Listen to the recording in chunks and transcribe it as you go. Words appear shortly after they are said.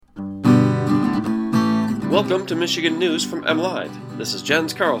Welcome to Michigan News from MLive. This is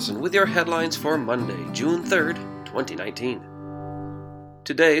Jens Carlson with your headlines for Monday, June 3rd, 2019.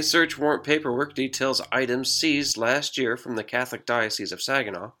 Today, search warrant paperwork details items seized last year from the Catholic Diocese of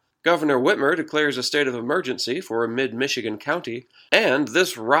Saginaw. Governor Whitmer declares a state of emergency for a mid-Michigan county, and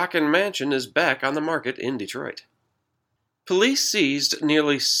this rockin' mansion is back on the market in Detroit. Police seized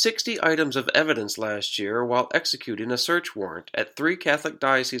nearly 60 items of evidence last year while executing a search warrant at 3 Catholic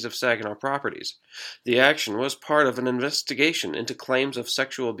Diocese of Saginaw properties. The action was part of an investigation into claims of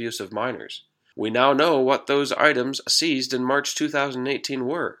sexual abuse of minors. We now know what those items seized in March 2018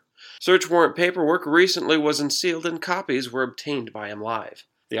 were. Search warrant paperwork recently was unsealed and copies were obtained by MLive.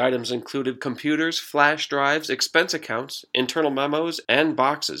 The items included computers, flash drives, expense accounts, internal memos, and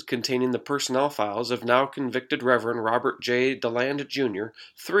boxes containing the personnel files of now convicted Reverend Robert J. DeLand Jr.,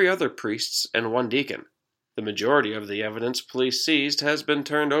 3 other priests, and 1 deacon. The majority of the evidence police seized has been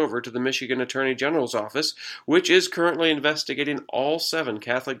turned over to the Michigan Attorney General's office, which is currently investigating all 7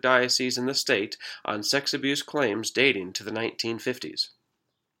 Catholic dioceses in the state on sex abuse claims dating to the 1950s.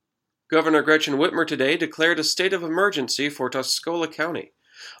 Governor Gretchen Whitmer today declared a state of emergency for Tuscola County.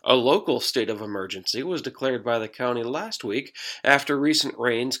 A local state of emergency was declared by the county last week after recent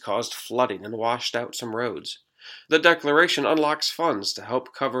rains caused flooding and washed out some roads. The declaration unlocks funds to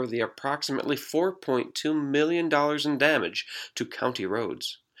help cover the approximately $4.2 million in damage to county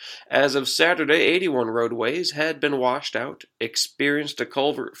roads. As of Saturday, 81 roadways had been washed out, experienced a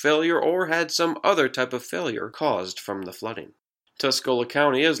culvert failure, or had some other type of failure caused from the flooding. Tuscola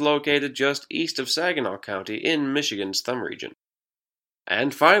County is located just east of Saginaw County in Michigan's Thumb region.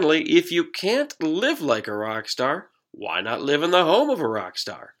 And finally, if you can't live like a rock star, why not live in the home of a rock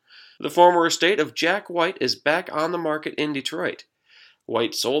star? The former estate of Jack White is back on the market in Detroit.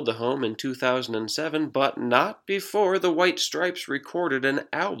 White sold the home in 2007, but not before the White Stripes recorded an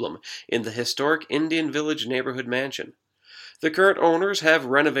album in the historic Indian Village neighborhood mansion. The current owners have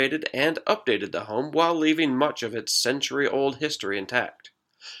renovated and updated the home while leaving much of its century-old history intact.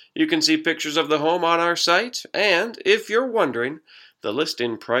 You can see pictures of the home on our site, and if you're wondering, the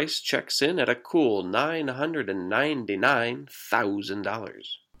listing price checks in at a cool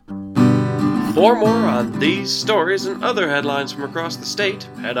 $999,000. For more on these stories and other headlines from across the state,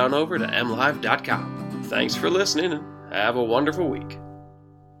 head on over to mlive.com. Thanks for listening and have a wonderful week.